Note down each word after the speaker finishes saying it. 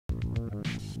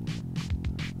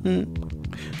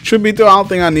Truth be told, I don't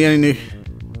think I need any.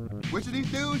 Which of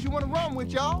these dudes you want to run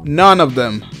with, y'all? None of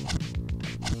them.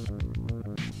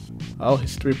 Oh,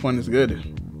 his 3-point is good.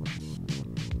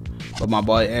 But my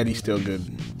boy Eddie's still good.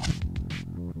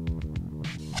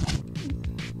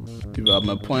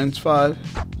 Development points 5.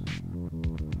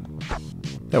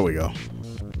 There we go.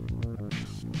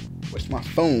 Where's my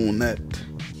phone at?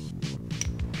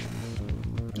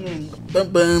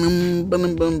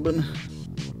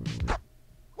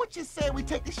 What you say we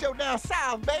take the show down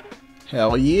south, baby?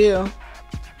 Hell yeah.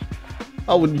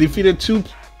 Oh, we defeated 2.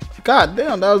 God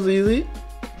damn, that was easy.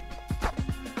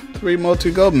 3 more to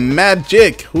go.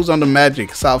 Magic. Who's on the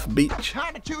Magic? South Beach.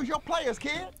 Time to choose your players,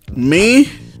 kid. Me.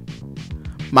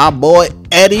 My boy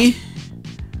Eddie.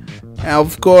 And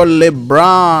of course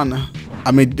LeBron.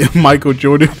 I mean Michael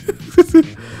Jordan.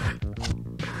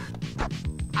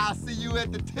 I'll see you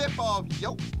at the tip off,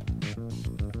 yo.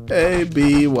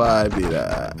 A-B-Y-B.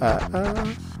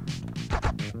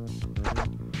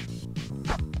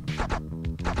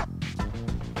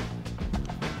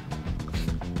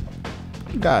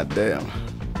 God damn.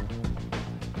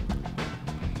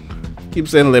 Keep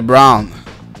saying LeBron.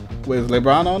 Wait, is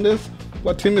LeBron on this?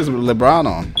 What team is LeBron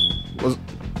on?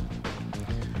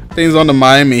 Things on the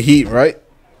Miami Heat, right?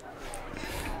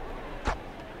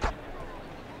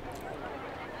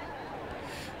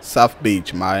 South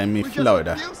Beach, Miami,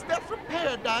 Florida. Just a few steps from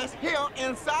paradise here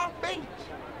in South Beach.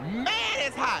 Man,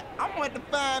 it's hot. I want to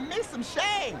find me some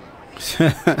shade.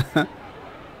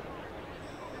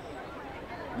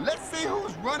 Let's see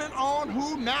who's running on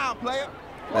who now, player.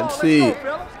 Let's see. Let's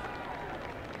go,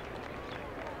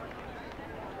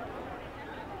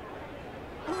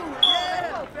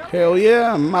 Hell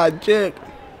yeah, Magic.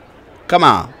 Come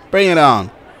on, bring it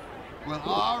on. Well,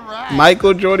 all right.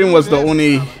 Michael Jordan was the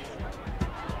only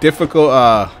difficult.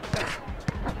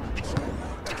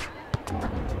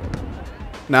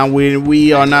 Now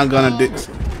we are not gonna.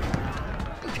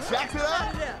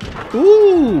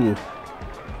 Ooh,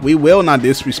 we will not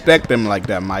disrespect them like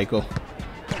that, Michael.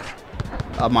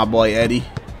 My boy Eddie.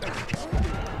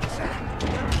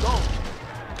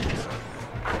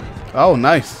 Oh,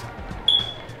 nice.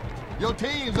 Your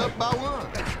team's up by 1.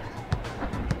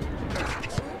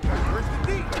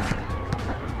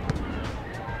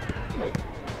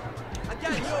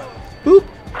 Boop.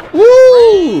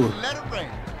 Woo! Let it rain.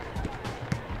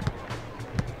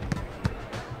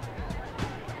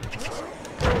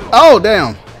 Oh,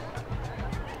 damn.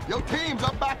 Your team's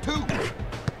up by 2.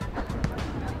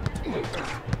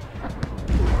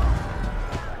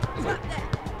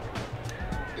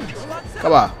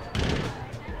 Come on.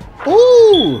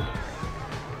 Ooh.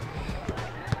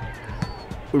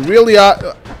 We really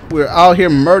are. We're out here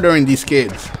murdering these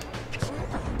kids.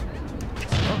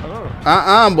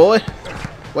 Boy.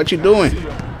 What you doing?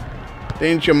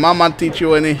 Didn't your mama teach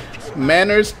you any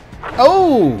manners?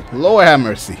 Oh, Lord have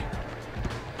mercy.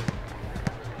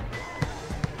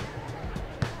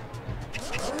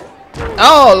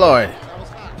 Oh, Lord.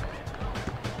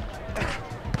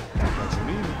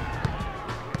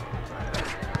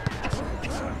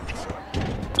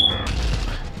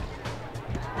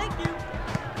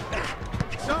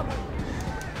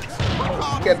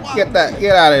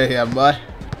 Get out of here, boy.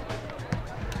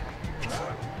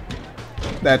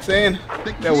 That's in.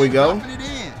 There we go.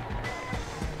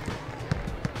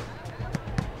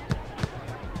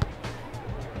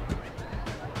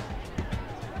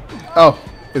 Oh,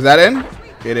 is that in?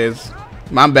 It is.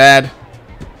 My bad.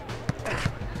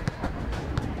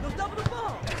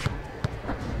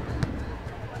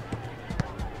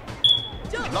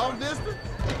 Long distance?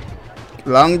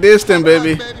 Long distance,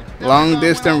 baby. Long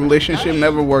distance relationship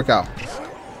never work out.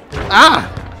 Ah!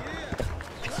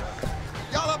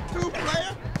 Y'all up 2,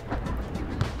 player?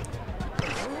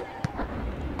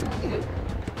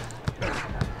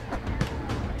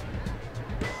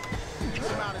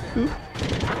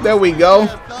 There we go.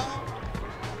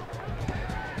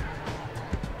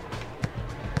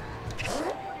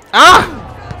 Ah!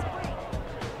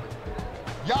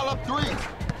 Y'all up 3.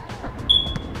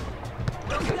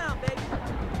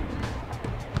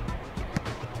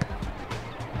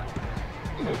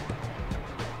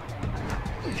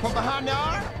 From behind the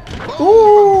arm.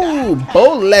 Ooh,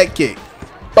 bold leg kick.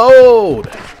 Bold.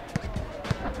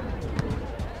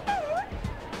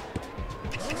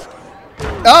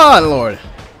 Oh, Lord.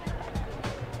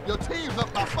 Your team's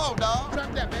up by 4, dog.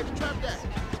 Trap that, baby. Trap that.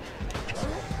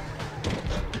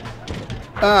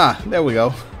 Ah, there we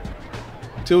go.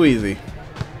 Too easy.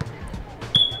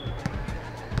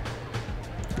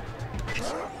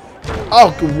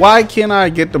 Oh, why can't I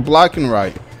get the blocking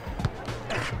right?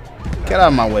 Get out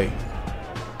of my way.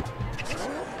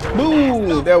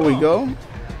 Boom. Ooh, there we go.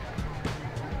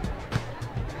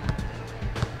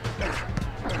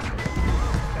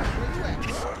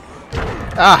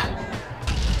 Ah.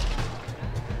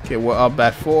 Okay, we're up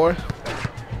at 4.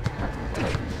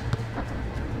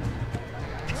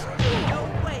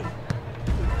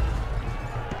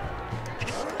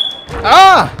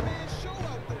 Ah!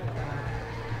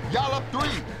 Y'all up 3.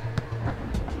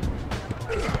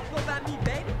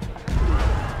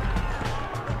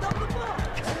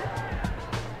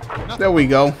 There we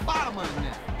go.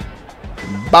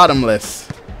 Bottomless.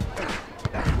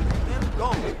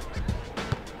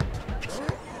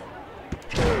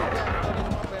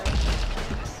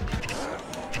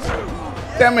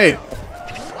 Damn it.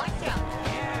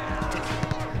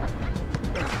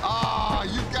 Oh,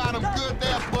 you got him good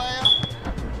there, player.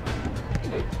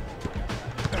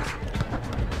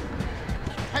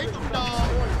 Hate them,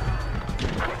 dog.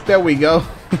 There we go.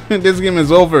 This game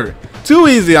is over. Too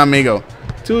easy, amigo.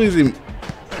 Too easy.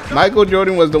 Michael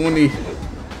Jordan was the only. Here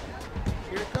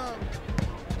it comes.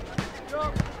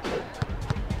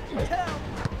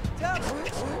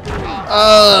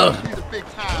 He's a big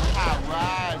time high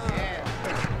rise. Yeah.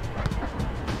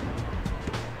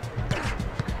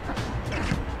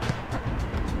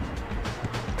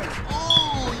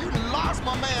 Ooh, you lost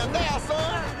my man there,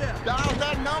 son. Dial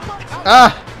that number.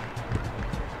 Ah!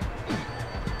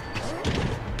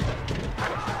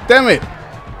 Damn it!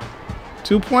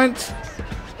 2 points.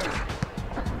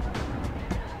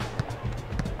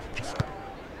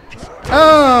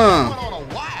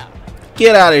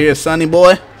 Get out of here, sonny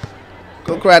boy.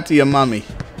 Go cry to your mommy.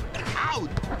 Ouch,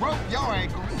 broke your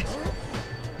ankle.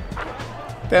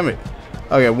 Damn it.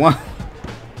 Okay, 1.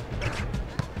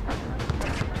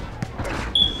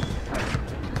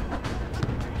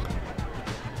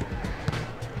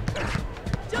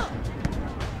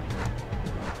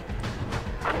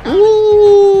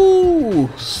 Ooh,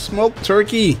 smoked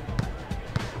turkey.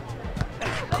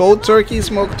 Cold turkey,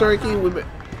 smoked turkey.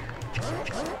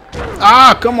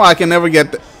 Ah, come on, I can never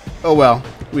get the. Oh well,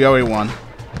 we already won. You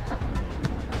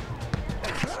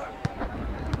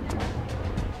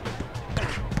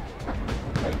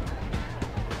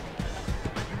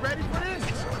ready for this?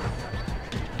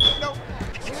 Nope.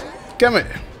 Damn it.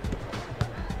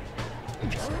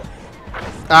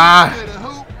 Ah.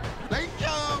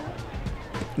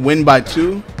 Win by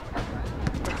 2.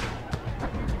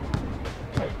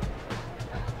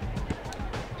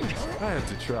 I have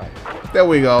to try. There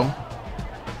we go.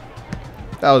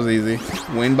 That was easy.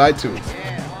 Win by 2.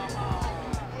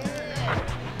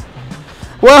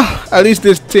 Well, at least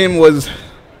this team was.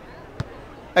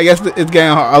 I guess it's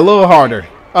getting a little harder.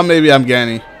 Or maybe I'm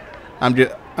getting. I'm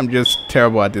just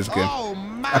terrible at this game. Oh,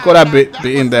 I could have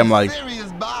beaten them like.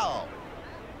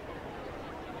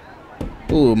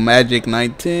 Ooh, Magic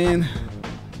 19.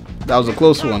 That was a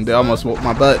close one. They almost whooped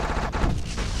my butt.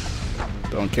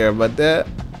 Don't care about that.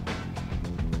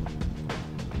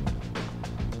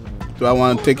 Do I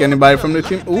want to take anybody from the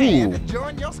team? Ooh.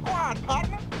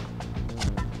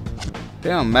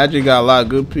 Damn, Magic got a lot of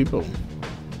good people.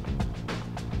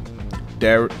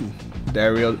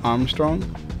 Dario Armstrong.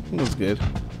 He was good.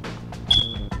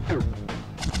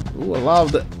 Ooh, a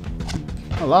lot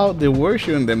of the were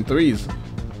shooting them threes.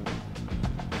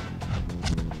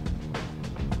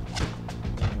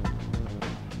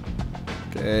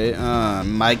 Okay,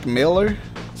 Mike Miller,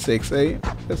 6'8".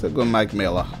 That's a good Mike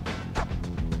Miller.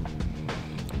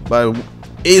 But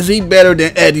is he better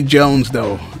than Eddie Jones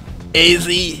though? Is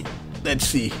he? Let's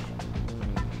see.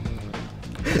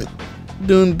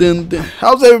 Dun, dun, dun.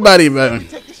 How's everybody, man?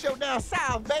 Take the show down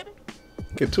south, baby.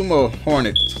 Okay, 2 more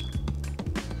Hornets.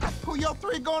 Who your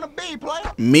 3 gonna be,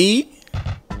 player? Me,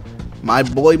 my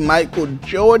boy Michael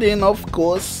Jordan, of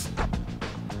course.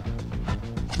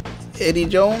 Eddie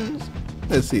Jones.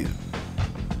 Let's see.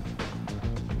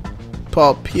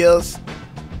 Paul Pierce,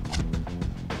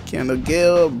 Kendall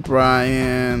Gill,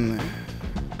 Brian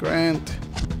Grant,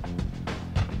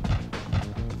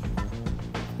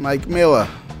 Mike Miller.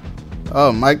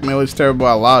 Oh, Mike Miller's terrible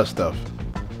at a lot of stuff.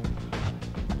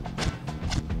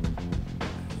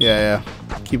 Yeah.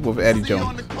 Keep with Eddie Jones.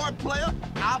 On the court, player.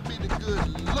 I'll be the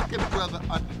good-looking brother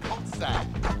on the court side.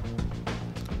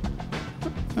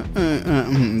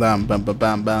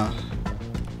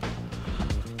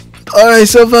 Alright,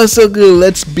 so far so good.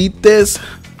 Let's beat this.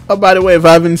 Oh, by the way, if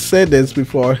I haven't said this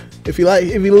before, if you like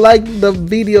the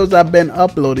videos I've been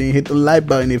uploading, hit the like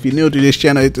button. If you're new to this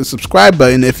channel, hit the subscribe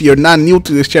button. If you're not new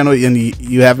to this channel and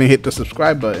you haven't hit the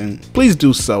subscribe button, please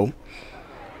do so.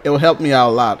 It will help me out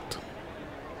a lot.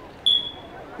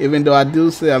 Even though I do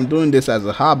say I'm doing this as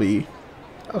a hobby,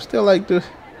 I still like to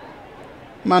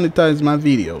monetize my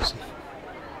videos.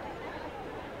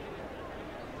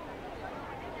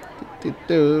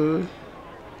 Do.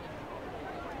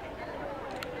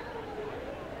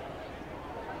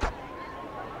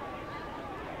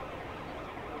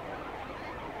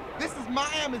 This is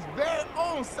Miami's very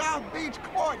own South Beach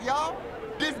court, y'all.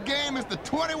 This game is the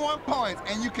 21 points,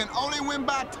 and you can only win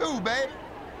by 2, baby.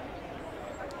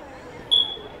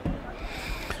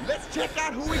 Let's check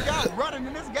out who we got running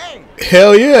in this game.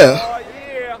 Hell yeah. Oh,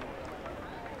 yeah.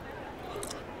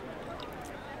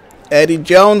 Eddie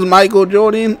Jones, Michael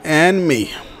Jordan, and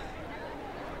me.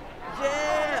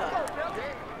 Yeah.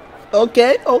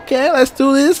 Okay, let's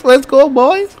do this. Let's go,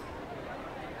 boys.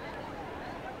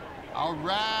 All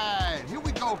right, here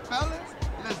we go, fellas.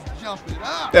 Let's jump it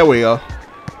up. There we go.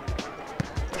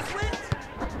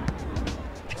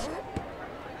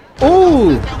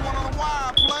 Ooh.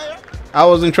 I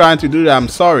wasn't trying to do that. I'm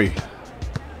sorry.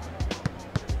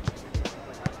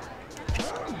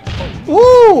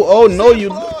 Ooh. Oh, no,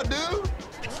 you.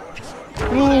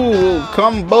 Ooh.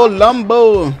 Combo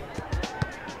Lumbo.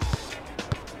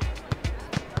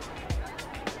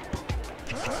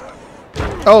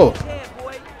 Oh.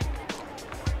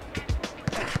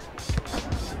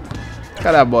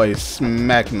 Got that boy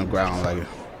smacking the ground like it.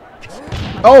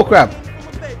 Oh, crap.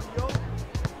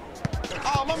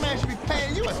 Oh, my man should be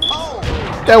paying you a toll.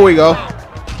 There we go.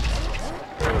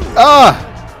 Ah!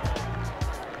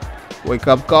 Wake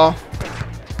up call.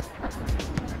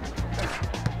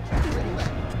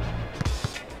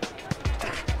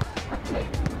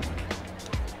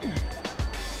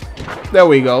 There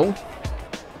we go.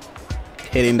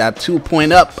 Hitting that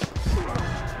 2-point up.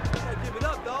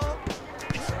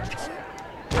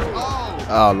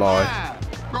 Oh, Lord.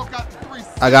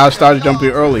 I gotta start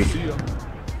jumping early.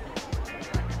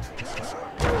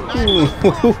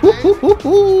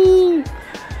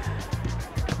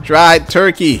 Dried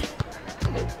turkey.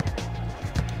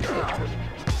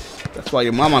 That's why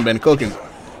your mama been cooking.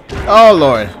 Oh,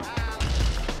 Lord.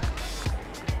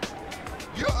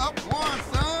 You're up one,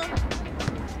 son.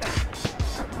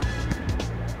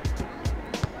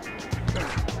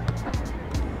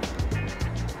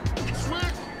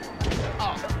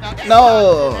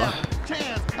 No.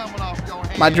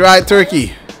 My dried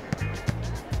turkey.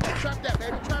 Trap that,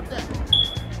 baby. Trap that.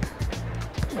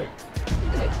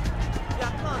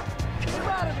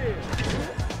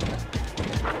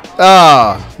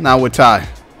 Ah, now we're tied.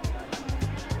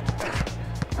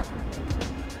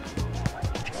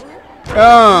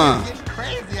 It's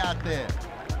crazy out there.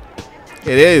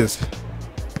 It is.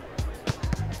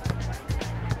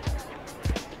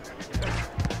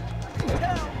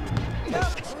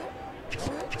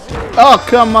 Oh,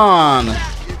 come on.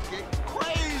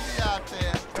 Crazy out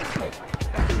there.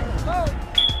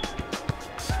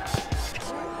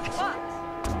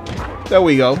 There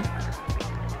we go.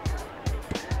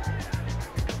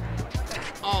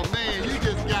 Oh man, you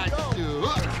just got to.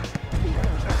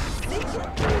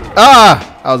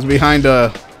 Ah, I was behind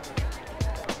the.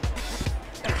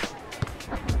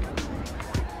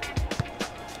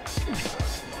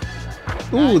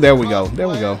 Ooh, there we go. There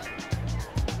we go.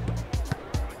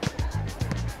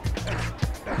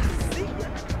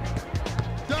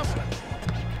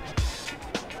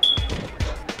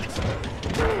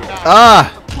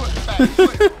 Ah.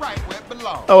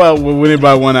 Oh well, we're winning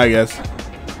by 1, I guess.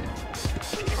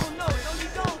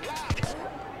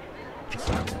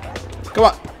 Come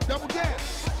on.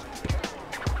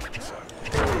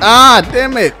 Ah,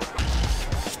 damn it.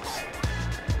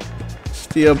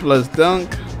 Steal plus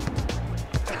dunk.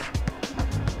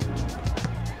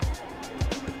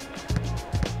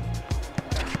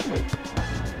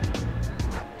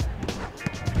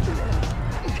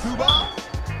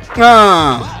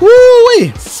 Ah,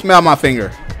 woo-wee. Smell my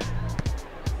finger.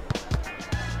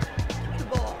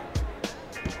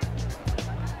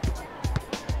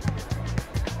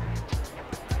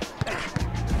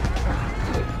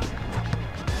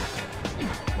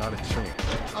 Not a chance.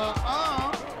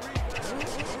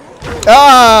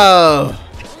 Oh.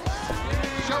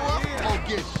 Show up or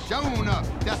get shown up.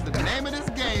 That's the name of this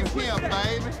game here,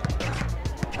 baby.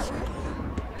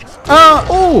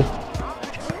 Ooh.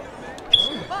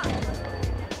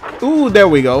 Ooh, there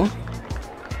we go.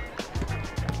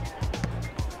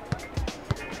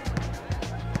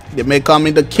 They may call me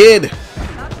the kid,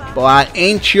 but I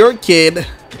ain't your kid.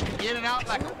 In and out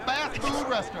like a fast food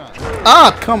restaurant.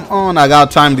 Ah, come on. I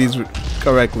gotta time these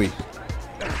correctly.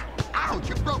 Ouch,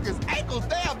 you broke his ankles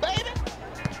there, baby.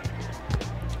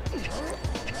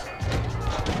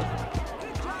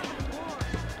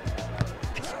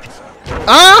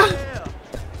 Ah!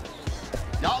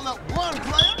 Y'all up one,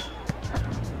 player.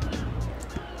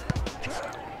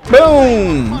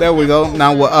 Boom! There we go.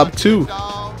 Now we're up 2.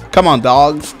 Come on,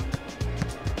 dogs.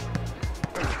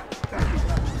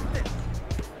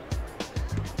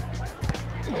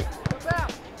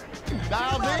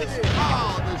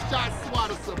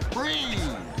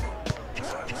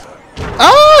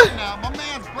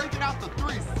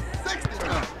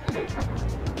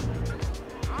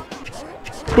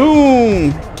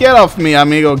 Get off me,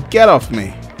 amigo. Get off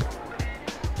me.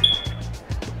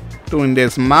 Doing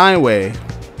this my way.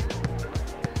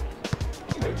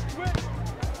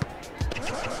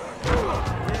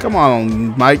 Come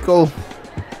on, Michael.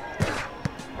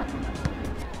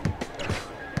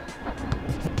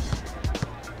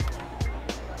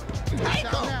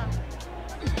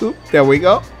 Oop, there we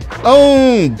go.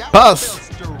 Boom!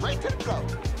 Bust.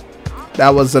 That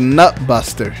was a nut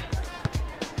buster.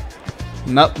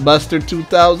 Nut buster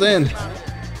 2000.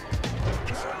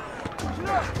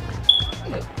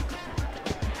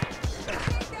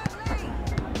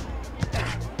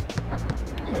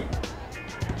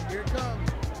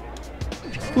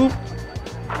 Oop.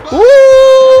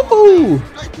 Ooh!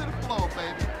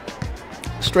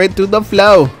 Straight to the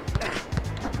flow.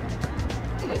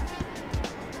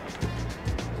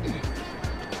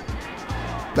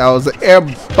 That was an air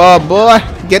ball, boy.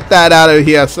 Get that out of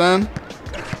here, son.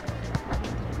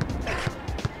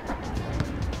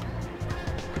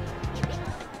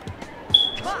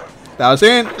 That was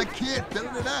in. The kid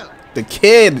filling it out. The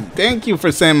kid. Thank you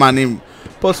for saying my name.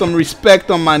 Put some respect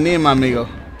on my name, amigo.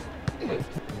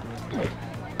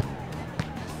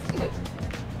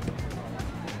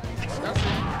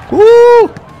 Woo!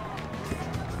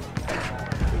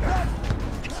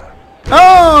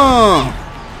 Oh!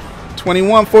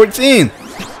 21-14.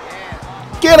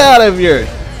 Get out of here.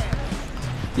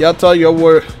 Y'all thought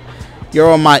you're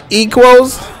on my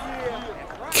equals?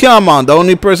 Come on, the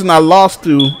only person I lost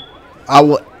to, I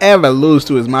will ever lose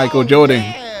to is Michael Jordan.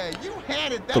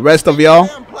 The rest of y'all,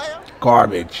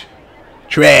 garbage.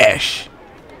 Trash.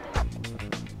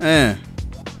 Trying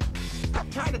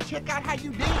to check out how you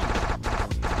did.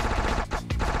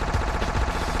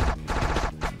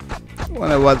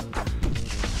 What